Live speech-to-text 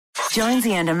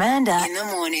Jonesy and Amanda in the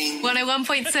morning.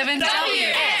 101.7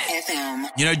 FM.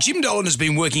 You know, Jim Dolan has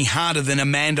been working harder than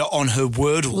Amanda on her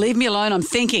Wordle. Leave me alone, I'm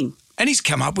thinking. And he's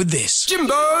come up with this.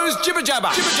 Jimbo's Jibber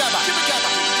Jabber. Jibber Jabber. Jibber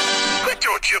Jabber. Let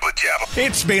your jibber jabber.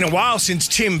 It's been a while since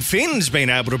Tim Finn's been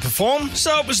able to perform,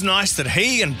 so it was nice that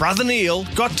he and brother Neil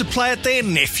got to play at their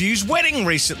nephew's wedding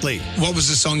recently. What was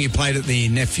the song you played at the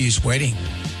nephew's wedding?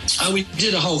 We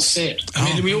did a whole set.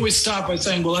 I mean, we always start by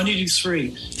saying, we'll only do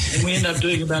 3. And we end up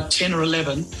doing about 10 or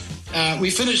 11. We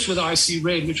finished with Icy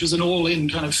Red, which was an all-in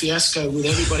kind of fiasco with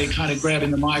everybody kind of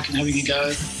grabbing the mic and having a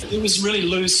go. It was really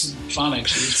loose and fun,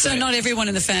 actually. So not everyone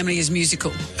in the family is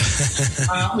musical.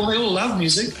 Well, they all love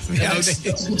music. That's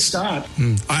a good start.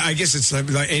 I guess it's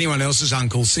like anyone else's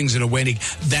uncle sings at a wedding,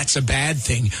 that's a bad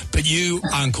thing. But you,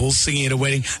 uncle, singing at a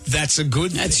wedding, that's a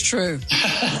good thing. That's true.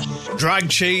 Drug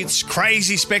cheats,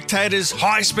 crazy spectators,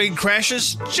 high-speed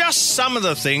crashes, just some of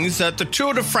the things that the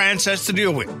Tour de France has to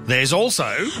deal with. There's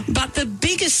also... But the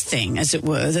biggest thing, as it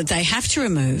were, that they have to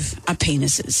remove are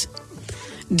penises.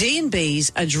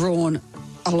 D&Bs are drawn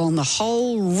along the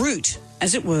whole route,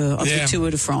 as it were, of the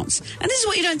Tour de France. And this is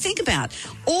what you don't think about.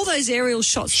 All those aerial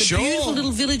shots, the beautiful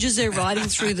little villages they're riding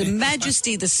through, the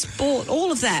majesty, the sport,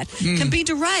 all of that can be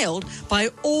derailed by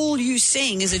all you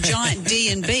seeing is a giant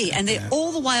D&B, and they're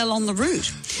all the way along the route.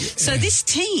 So this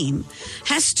team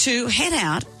has to head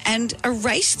out and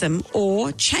erase them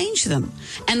or change them.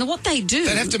 And what they do...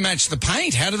 They'd have to match the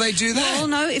paint. How do they do that? Well,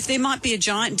 no, if there might be a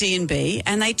giant D&B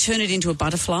and they turn it into a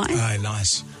butterfly... Oh,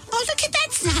 nice. Oh, look at that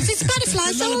stuff. It's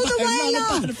butterflies all the way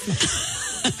along.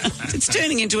 It's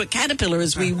turning into a caterpillar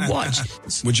as we watch.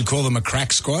 Would you call them a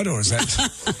crack squad, or is that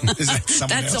someone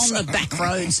That's else? on the back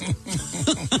roads.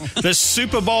 The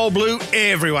Super Bowl blew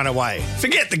everyone away.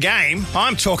 Forget the game.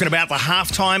 I'm talking about the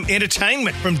halftime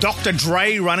entertainment. From Dr.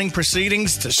 Dre running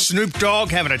proceedings to Snoop Dogg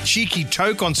having a cheeky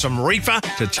toke on some reefer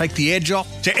to take the edge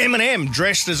off, to Eminem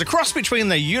dressed as a cross between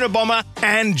the Unabomber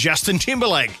and Justin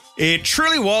Timberlake. It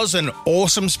truly was an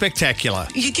awesome spectacular.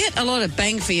 You get a lot of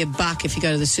bang for your buck if you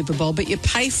go to the Super Bowl, but you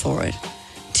pay for it.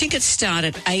 Tickets start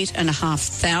at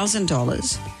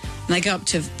 $8,500 and they go up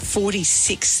to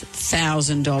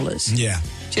 $46,000. Yeah.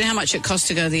 Do you know how much it costs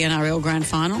to go to the NRL Grand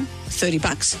Final?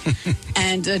 $30.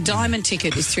 And a diamond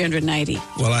ticket is $380.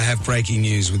 Well, I have breaking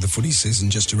news with the footy season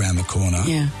just around the corner.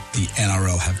 Yeah. The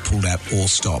NRL have pulled out all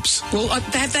stops. Well,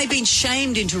 have they been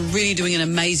shamed into really doing an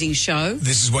amazing show?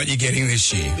 This is what you're getting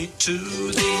this year.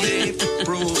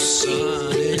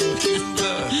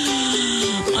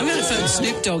 I'm going to phone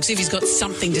Snoop Dogg, see if he's got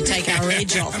something to take our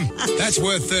edge off. That's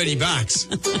worth $30.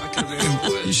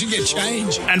 You should get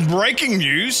change. And breaking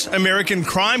news, American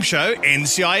crime show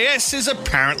NCIS is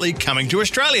apparently coming to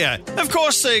Australia. Of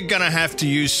course, they're going to have to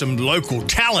use some local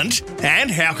talent. And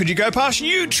how could you go past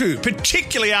you two,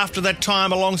 particularly after that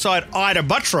time alongside Ida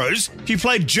Buttrose? You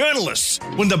played journalists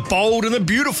when The Bold and the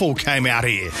Beautiful came out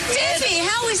here. Debbie,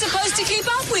 how are we supposed to keep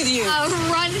up with you?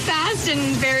 Run fast and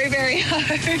very, very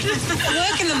hard.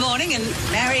 Work in the morning and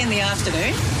marry in the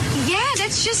afternoon. Yeah,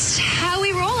 that's just how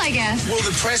we roll, I guess. Will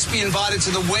the press be invited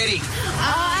to the wedding?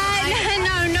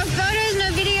 No photos, no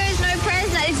videos, no press.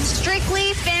 It's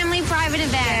strictly family private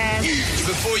event.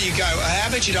 Before you go, how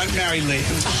about you don't marry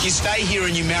Liam? You stay here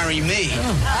and you marry me.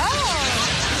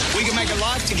 Oh. We can make a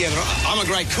life together. I'm a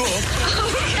great cook.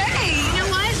 Okay, you know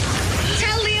what?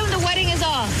 Tell Liam the wedding is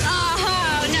off.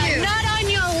 Oh, no, not on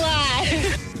your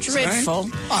life. Dreadful.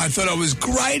 I thought I was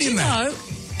great in that. No,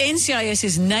 NCIS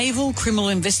is Naval Criminal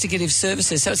Investigative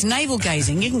Services, so it's naval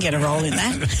gazing. You can get a role in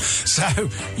that. So,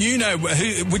 you know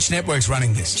which network's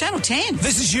running this? Channel 10.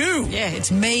 This is you. Yeah, it's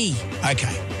me.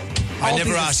 Okay. I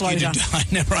never ask you to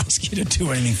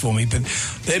do anything for me, but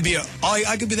there'd be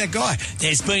I could be that guy.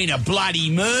 There's been a bloody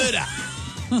murder.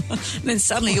 Then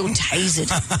suddenly you're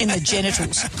tasered in the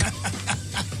genitals.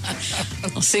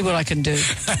 I'll see what I can do.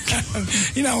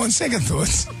 You know, on second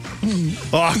thoughts.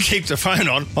 Oh, keep the phone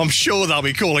on. I'm sure they'll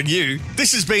be calling you.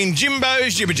 This has been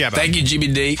Jimbo's Jibber Jabber. Thank you, Jimmy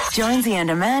D. Jonesy and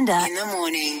Amanda in the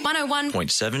morning.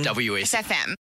 101.7 WSFM.